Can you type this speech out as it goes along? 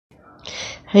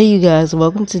Hey you guys,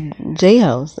 welcome to J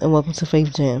House and welcome to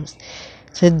Faith Jams.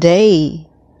 Today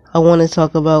I want to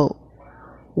talk about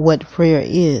what prayer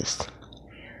is.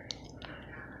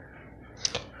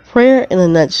 Prayer in a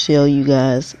nutshell, you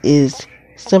guys, is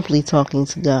simply talking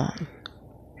to God.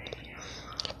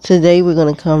 Today we're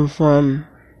going to come from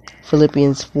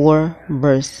Philippians 4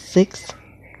 verse 6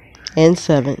 and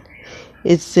 7.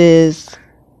 It says,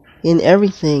 in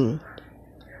everything,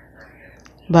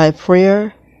 by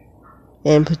prayer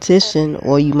and petition,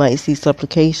 or you might see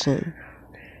supplication,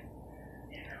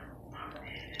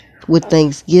 with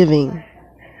thanksgiving,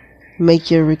 make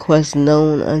your request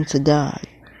known unto God.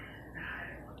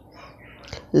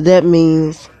 That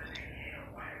means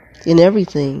in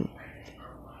everything,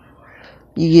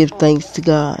 you give thanks to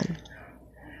God.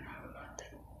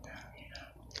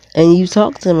 And you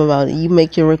talk to Him about it. You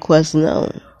make your request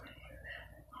known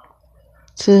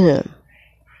to Him.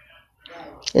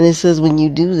 And it says when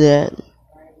you do that,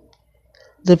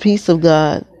 the peace of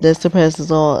God that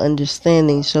surpasses all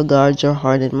understanding shall guard your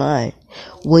heart and mind.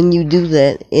 When you do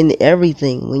that in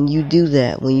everything, when you do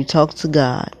that, when you talk to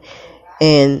God,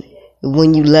 and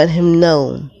when you let Him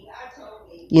know,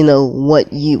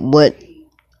 what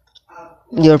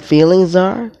your feelings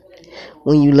are,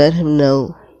 when you let Him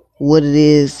know what it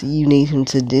is you need Him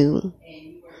to do,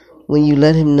 when you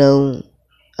let Him know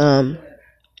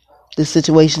the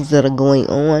situations that are going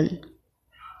on,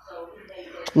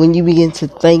 when you begin to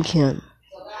thank Him,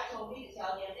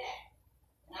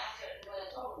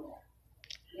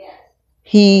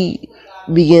 He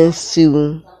begins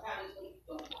to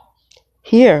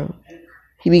hear.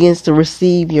 He begins to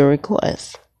receive your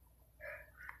request.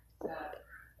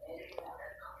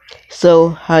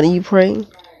 So how do you pray?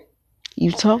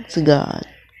 You talk to God.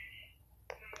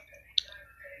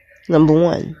 Number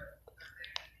one.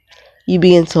 You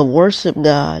begin to worship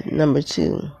God. Number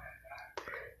two.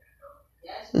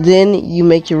 Then you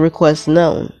make your request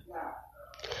known.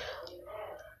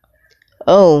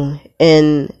 Oh,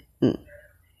 and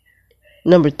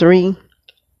number three,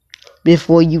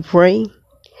 before you pray,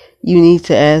 you need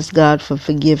to ask God for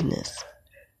forgiveness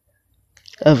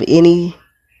of anything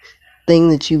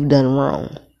that you've done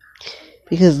wrong.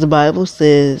 Because the Bible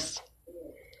says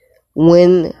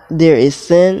when there is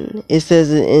sin, it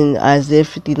says it in Isaiah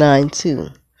 59:2,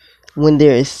 when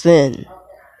there is sin,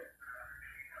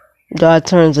 God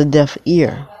turns a deaf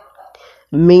ear,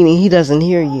 meaning He doesn't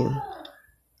hear you.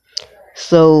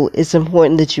 So it's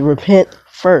important that you repent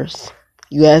first.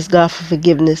 You ask God for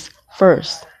forgiveness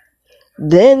first.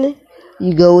 Then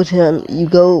you go with Him, you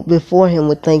go before Him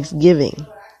with thanksgiving.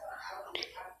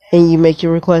 And you make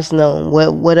your request known.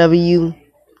 Whatever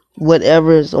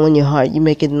is on your heart, you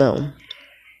make it known.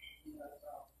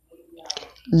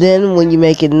 Then when you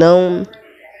make it known,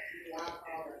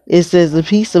 it says the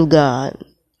peace of God,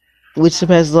 which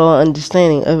surpasses all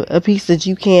understanding, a peace that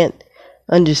you can't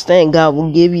understand. God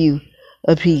will give you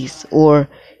a peace, or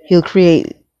He'll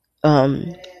create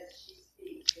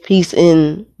peace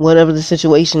in whatever the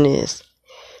situation is.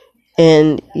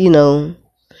 And,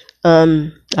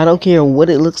 I don't care what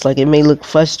it looks like. It may look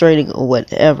frustrating or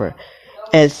whatever.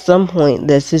 At some point,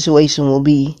 that situation will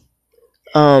be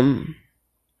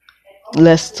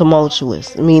less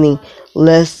tumultuous, meaning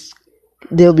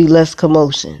there'll be less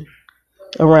commotion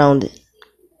around it,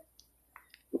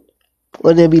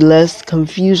 or there'll be less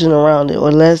confusion around it, or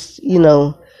less,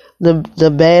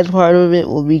 the bad part of it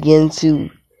will begin to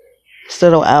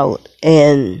settle out,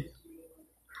 and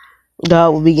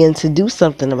God will begin to do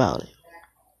something about it.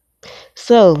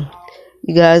 So,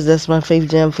 you guys, that's my faith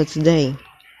jam for today.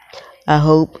 I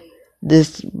hope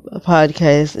this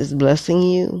podcast is blessing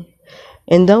you.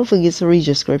 And don't forget to read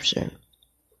your scripture.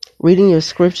 Reading your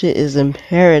scripture is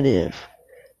imperative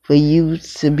for you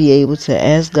to be able to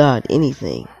ask God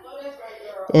anything.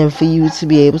 And for you to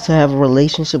be able to have a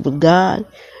relationship with God,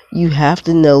 you have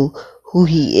to know who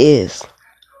He is.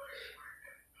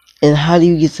 And how do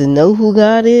you get to know who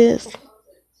God is?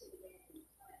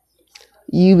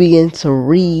 You begin to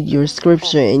read your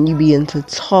scripture and you begin to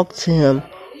talk to Him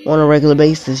on a regular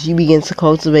basis. You begin to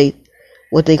cultivate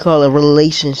what they call a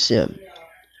relationship,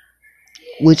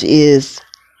 which is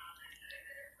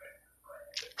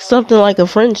something like a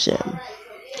friendship,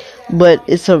 but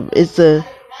it's a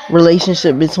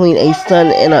relationship between a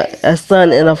son and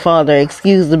a father.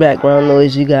 Excuse the background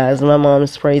noise, you guys. My mom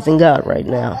is praising God right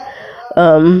now.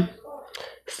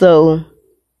 So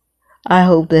I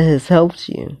hope that has helped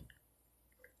you.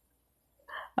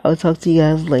 I will talk to you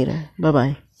guys later. Bye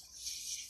bye.